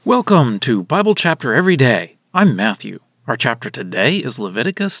Welcome to Bible Chapter Every Day. I'm Matthew. Our chapter today is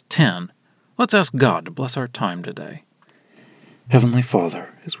Leviticus 10. Let's ask God to bless our time today. Heavenly Father,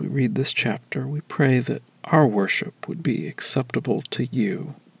 as we read this chapter, we pray that our worship would be acceptable to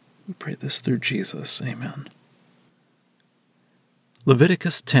you. We pray this through Jesus. Amen.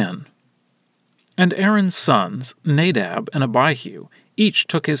 Leviticus 10. And Aaron's sons, Nadab and Abihu, each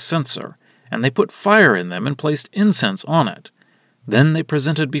took his censer, and they put fire in them and placed incense on it. Then they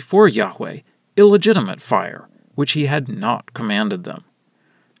presented before Yahweh illegitimate fire, which he had not commanded them.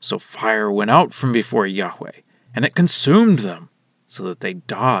 So fire went out from before Yahweh, and it consumed them, so that they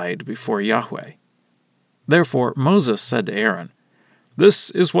died before Yahweh. Therefore Moses said to Aaron, "This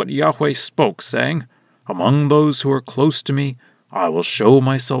is what Yahweh spoke, saying, Among those who are close to me I will show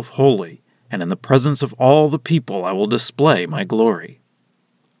myself holy, and in the presence of all the people I will display my glory."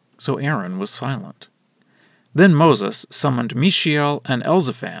 So Aaron was silent. Then Moses summoned Mishael and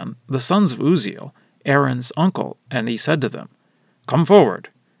Elzaphan, the sons of Uzziel, Aaron's uncle, and he said to them, "Come forward,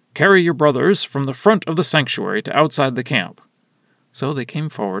 carry your brothers from the front of the sanctuary to outside the camp." So they came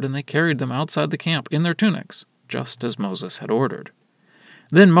forward, and they carried them outside the camp in their tunics, just as Moses had ordered.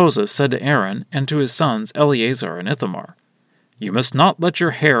 Then Moses said to Aaron and to his sons Eleazar and Ithamar, "You must not let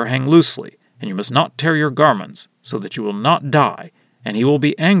your hair hang loosely, and you must not tear your garments, so that you will not die, and he will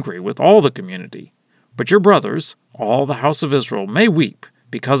be angry with all the community. But your brothers, all the house of Israel, may weep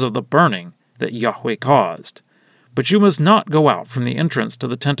because of the burning that Yahweh caused. But you must not go out from the entrance to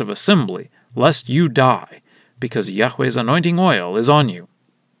the tent of assembly, lest you die, because Yahweh's anointing oil is on you."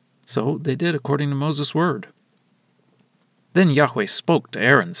 So they did according to Moses' word. Then Yahweh spoke to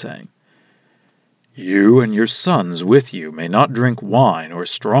Aaron, saying, "You and your sons with you may not drink wine or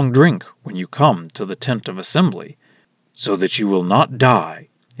strong drink when you come to the tent of assembly, so that you will not die.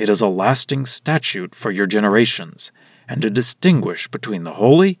 It is a lasting statute for your generations, and to distinguish between the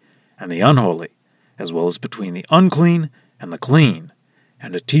holy and the unholy, as well as between the unclean and the clean,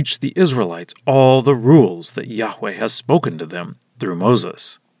 and to teach the Israelites all the rules that Yahweh has spoken to them through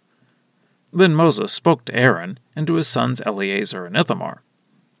Moses." Then Moses spoke to Aaron and to his sons Eleazar and Ithamar,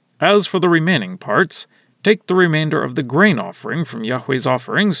 "As for the remaining parts, take the remainder of the grain offering from Yahweh's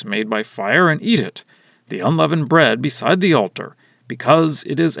offerings made by fire and eat it, the unleavened bread beside the altar, because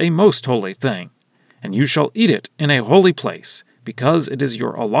it is a most holy thing. And you shall eat it in a holy place, because it is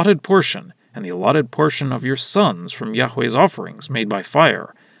your allotted portion, and the allotted portion of your sons from Yahweh's offerings made by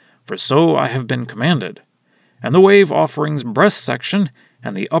fire, for so I have been commanded. And the wave offering's breast section,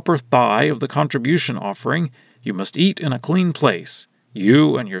 and the upper thigh of the contribution offering, you must eat in a clean place,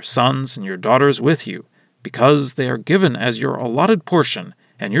 you and your sons and your daughters with you, because they are given as your allotted portion,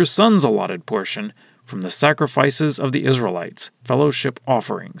 and your sons' allotted portion, from the sacrifices of the Israelites, fellowship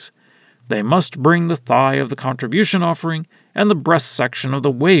offerings. They must bring the thigh of the contribution offering and the breast section of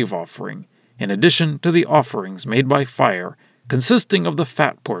the wave offering, in addition to the offerings made by fire, consisting of the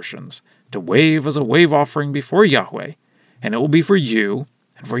fat portions, to wave as a wave offering before Yahweh, and it will be for you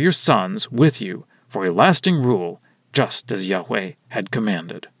and for your sons with you for a lasting rule, just as Yahweh had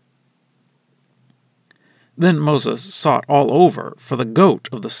commanded." Then Moses sought all over for the goat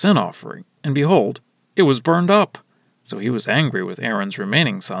of the sin offering, and behold, it was burned up. So he was angry with Aaron's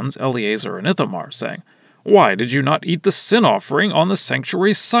remaining sons, Eleazar and Ithamar, saying, "Why did you not eat the sin offering on the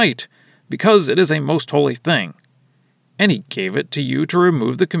sanctuary site? Because it is a most holy thing." And he gave it to you to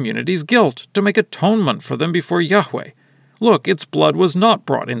remove the community's guilt, to make atonement for them before Yahweh. Look, its blood was not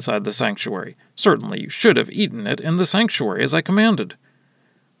brought inside the sanctuary. Certainly you should have eaten it in the sanctuary, as I commanded.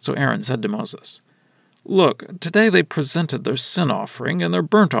 So Aaron said to Moses, "Look, today they presented their sin offering and their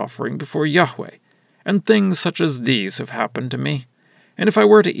burnt offering before Yahweh, and things such as these have happened to me. And if I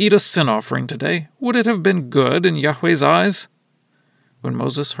were to eat a sin offering today, would it have been good in Yahweh's eyes?" When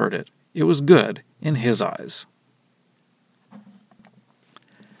Moses heard it, it was good in his eyes.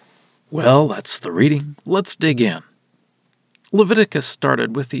 Well, that's the reading. Let's dig in. Leviticus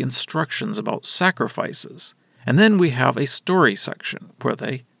started with the instructions about sacrifices, and then we have a story section where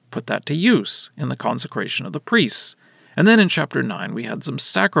they put that to use in the consecration of the priests. And then in chapter 9 we had some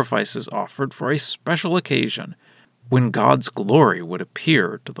sacrifices offered for a special occasion, when God's glory would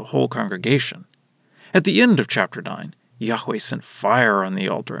appear to the whole congregation. At the end of chapter 9, Yahweh sent fire on the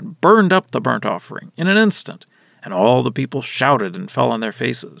altar and burned up the burnt offering in an instant, and all the people shouted and fell on their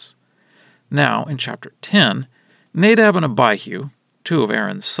faces. Now, in chapter 10, Nadab and Abihu, two of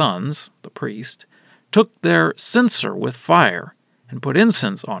Aaron's sons, the priest, took their censer with fire and put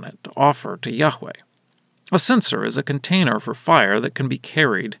incense on it to offer to Yahweh. A censer is a container for fire that can be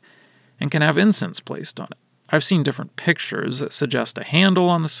carried and can have incense placed on it. I've seen different pictures that suggest a handle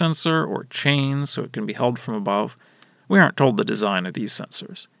on the censer or chains so it can be held from above. We aren't told the design of these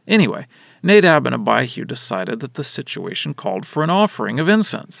censers. Anyway, Nadab and Abihu decided that the situation called for an offering of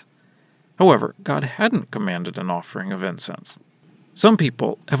incense. However, God hadn't commanded an offering of incense. Some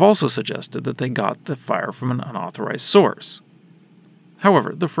people have also suggested that they got the fire from an unauthorized source.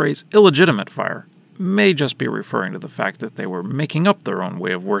 However, the phrase illegitimate fire may just be referring to the fact that they were making up their own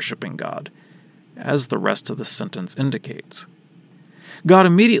way of worshiping God, as the rest of the sentence indicates. God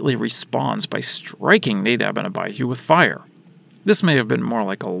immediately responds by striking Nadab and Abihu with fire. This may have been more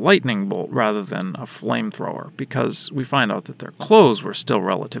like a lightning bolt rather than a flamethrower, because we find out that their clothes were still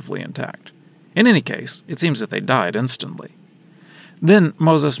relatively intact. In any case, it seems that they died instantly. Then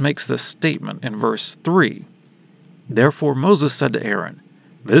Moses makes this statement in verse 3. Therefore Moses said to Aaron,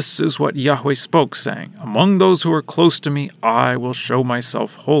 "This is what Yahweh spoke, saying, Among those who are close to me I will show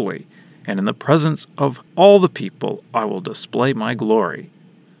myself holy, and in the presence of all the people I will display my glory."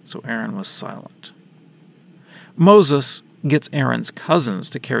 So Aaron was silent. Moses gets Aaron's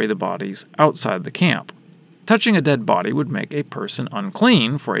cousins to carry the bodies outside the camp. Touching a dead body would make a person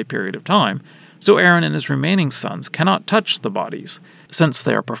unclean for a period of time, so Aaron and his remaining sons cannot touch the bodies, since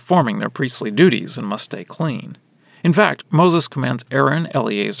they are performing their priestly duties and must stay clean. In fact, Moses commands Aaron,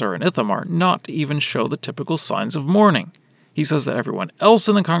 Eleazar, and Ithamar not to even show the typical signs of mourning. He says that everyone else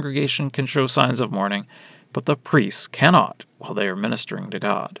in the congregation can show signs of mourning, but the priests cannot while they are ministering to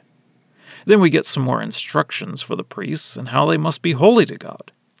God. Then we get some more instructions for the priests and how they must be holy to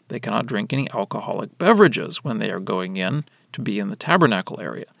God. They cannot drink any alcoholic beverages when they are going in to be in the tabernacle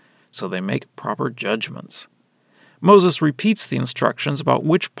area, so they make proper judgments. Moses repeats the instructions about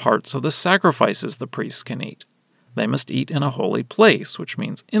which parts of the sacrifices the priests can eat. They must eat in a holy place, which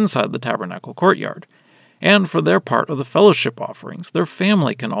means inside the tabernacle courtyard. And for their part of the fellowship offerings, their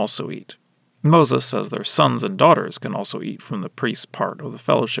family can also eat. Moses says their sons and daughters can also eat from the priest's part of the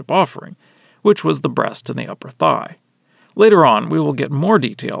fellowship offering, which was the breast and the upper thigh. Later on, we will get more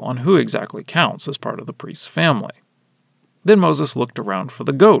detail on who exactly counts as part of the priest's family. Then Moses looked around for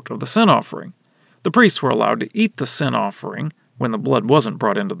the goat of the sin offering. The priests were allowed to eat the sin offering when the blood wasn't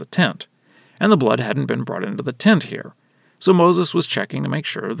brought into the tent, and the blood hadn't been brought into the tent here. So Moses was checking to make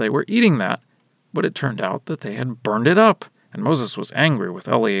sure they were eating that, but it turned out that they had burned it up, and Moses was angry with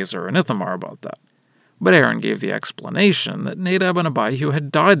Eleazar and Ithamar about that. But Aaron gave the explanation that Nadab and Abihu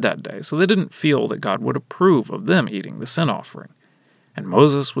had died that day, so they didn't feel that God would approve of them eating the sin offering. And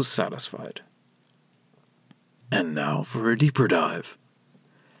Moses was satisfied. And now for a deeper dive.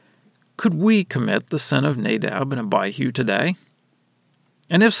 Could we commit the sin of Nadab and Abihu today?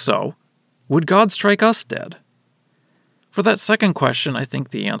 And if so, would God strike us dead? For that second question, I think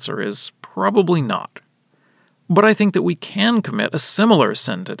the answer is probably not. But I think that we can commit a similar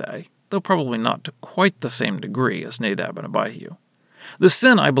sin today, though probably not to quite the same degree as Nadab and Abihu. The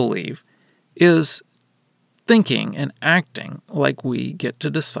sin, I believe, is thinking and acting like we get to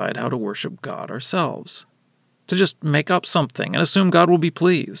decide how to worship God ourselves, to just make up something and assume God will be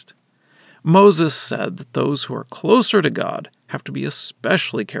pleased. Moses said that those who are closer to God have to be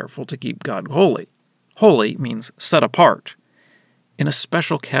especially careful to keep God holy. Holy means set apart, in a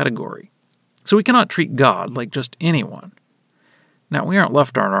special category. So we cannot treat God like just anyone. Now, we aren't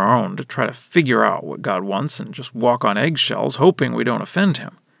left on our own to try to figure out what God wants and just walk on eggshells hoping we don't offend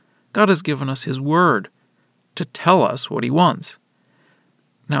Him. God has given us His Word to tell us what He wants.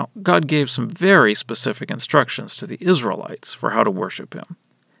 Now, God gave some very specific instructions to the Israelites for how to worship Him,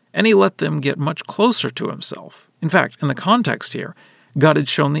 and He let them get much closer to Himself. In fact, in the context here, God had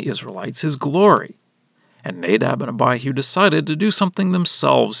shown the Israelites His glory, and Nadab and Abihu decided to do something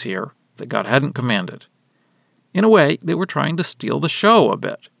themselves here that God hadn't commanded. In a way, they were trying to steal the show a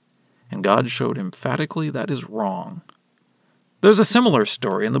bit, and God showed emphatically that is wrong. There's a similar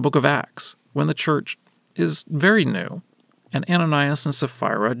story in the book of Acts, when the church is very new, and Ananias and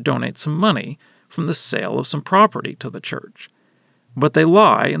Sapphira donate some money from the sale of some property to the church. But they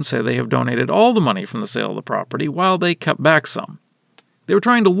lie and say they have donated all the money from the sale of the property while they kept back some. They were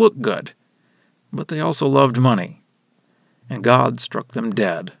trying to look good, but they also loved money, and God struck them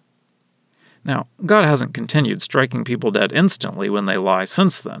dead. Now, God hasn't continued striking people dead instantly when they lie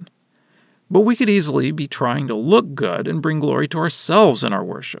since then, but we could easily be trying to look good and bring glory to ourselves in our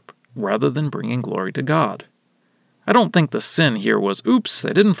worship, rather than bringing glory to God. I don't think the sin here was, oops,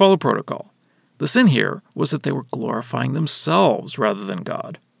 they didn't follow protocol. The sin here was that they were glorifying themselves rather than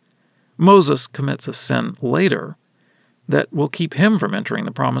God. Moses commits a sin later that will keep him from entering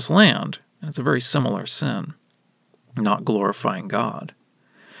the promised land, and it's a very similar sin, not glorifying God.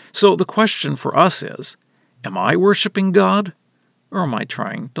 So the question for us is, am I worshiping God, or am I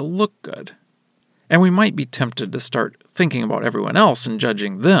trying to look good? And we might be tempted to start thinking about everyone else and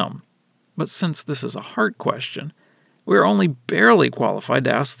judging them. But since this is a heart question, We are only barely qualified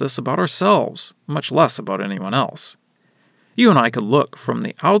to ask this about ourselves, much less about anyone else. You and I could look from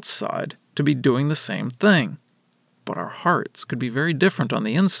the outside to be doing the same thing, but our hearts could be very different on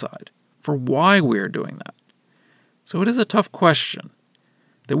the inside for why we are doing that. So it is a tough question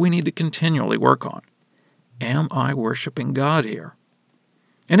that we need to continually work on. Am I worshiping God here?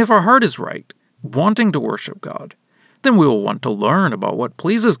 And if our heart is right, wanting to worship God, then we will want to learn about what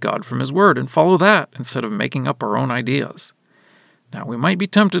pleases God from His Word and follow that instead of making up our own ideas. Now, we might be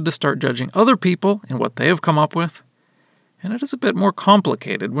tempted to start judging other people and what they have come up with, and it is a bit more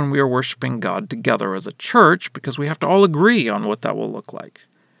complicated when we are worshiping God together as a church because we have to all agree on what that will look like.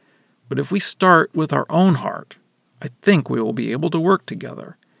 But if we start with our own heart, I think we will be able to work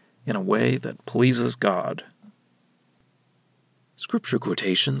together in a way that pleases God. Scripture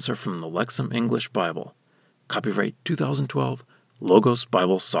quotations are from the Lexham English Bible. Copyright 2012, Logos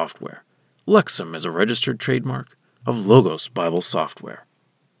Bible Software. Lexham is a registered trademark of Logos Bible Software.